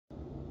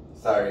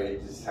Sorry, I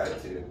just had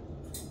to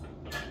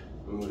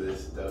move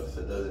this stuff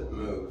so it doesn't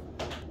move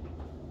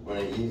when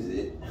I use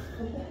it.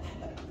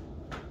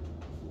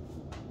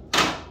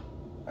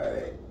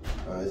 Alright,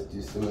 now let's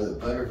do some of the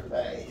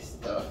butterfly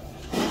stuff.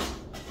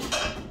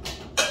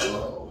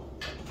 Whoa.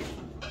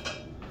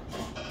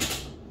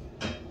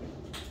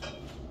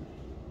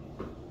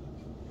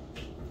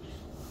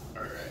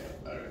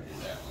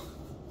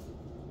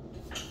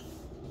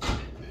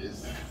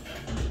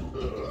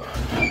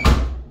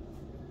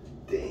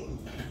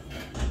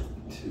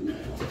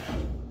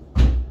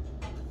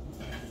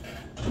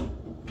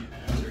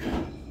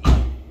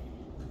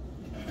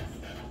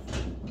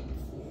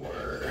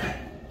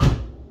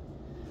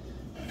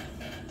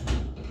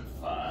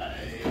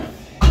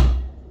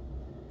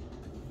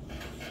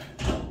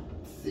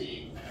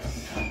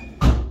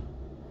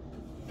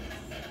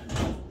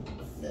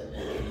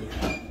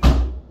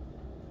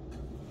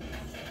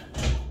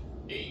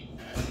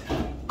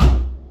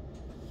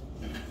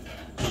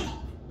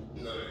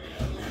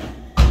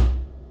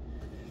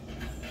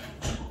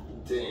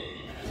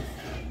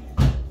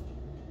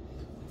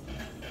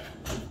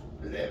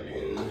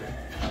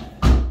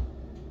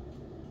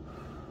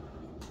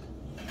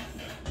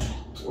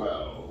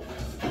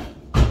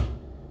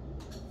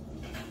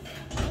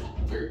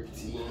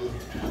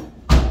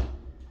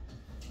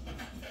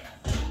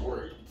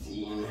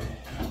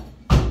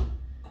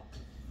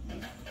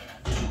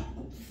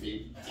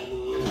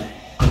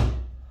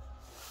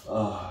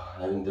 Oh,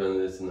 I haven't done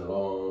this in a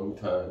long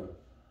time.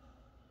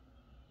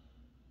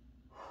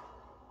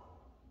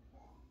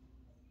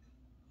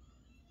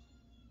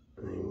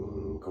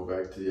 And go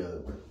back to the other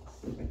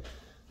one.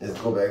 Let's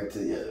go back to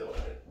the other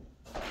one.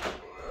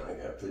 I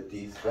gotta put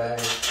these back.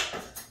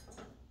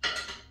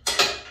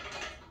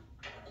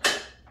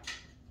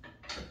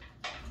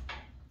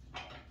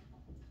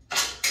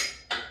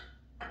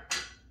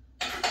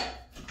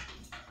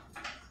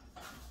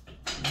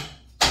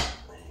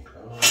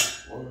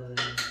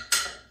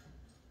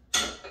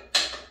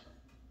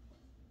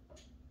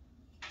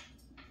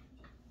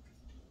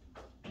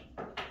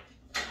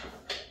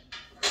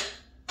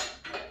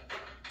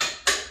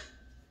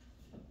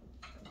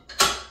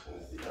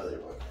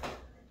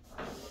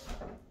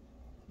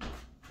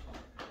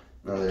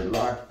 Now they're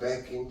locked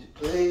back into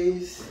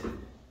place.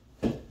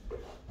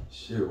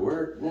 Should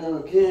work now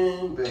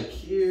again back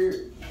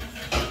here.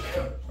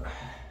 Yep.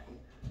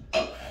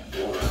 1,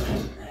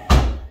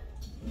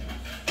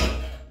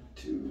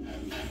 2,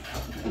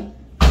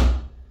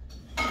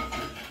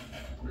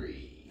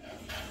 3,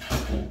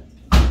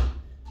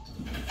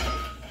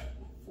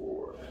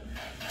 4,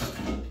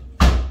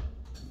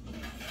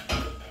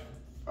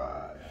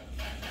 5,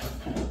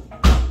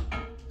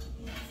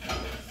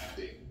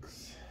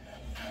 6,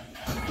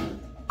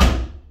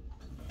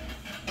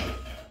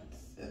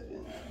 7,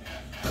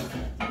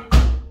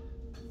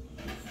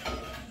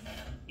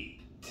 8,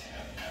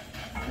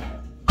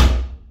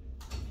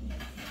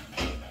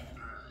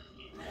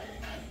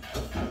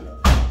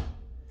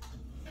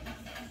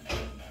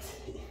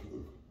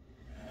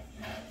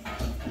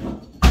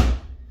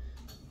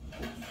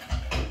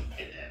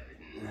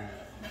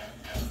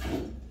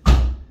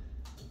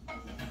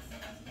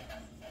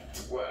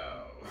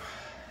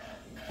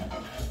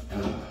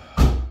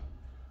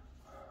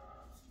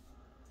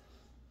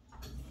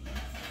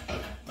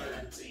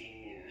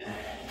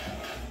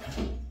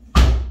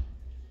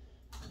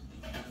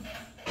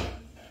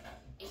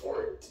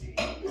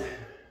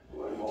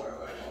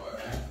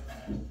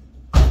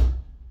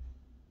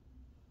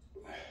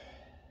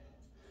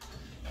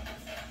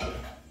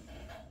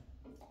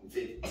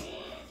 15.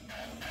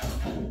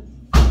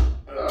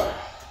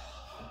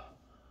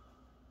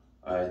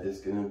 Alright, that's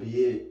gonna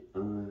be it.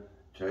 I'm gonna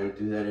try to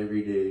do that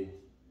every day.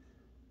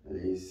 At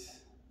least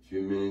a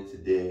few minutes a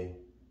day.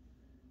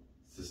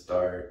 It's a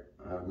start.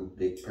 I'm a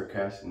big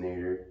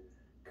procrastinator.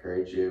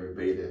 Encourage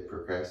everybody that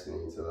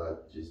procrastinates a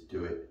lot, just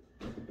do it.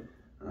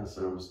 That's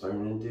what I'm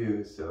starting to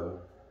do.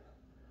 So,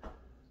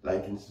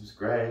 like and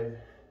subscribe.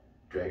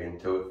 Dragon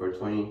Toad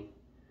 420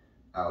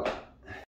 out.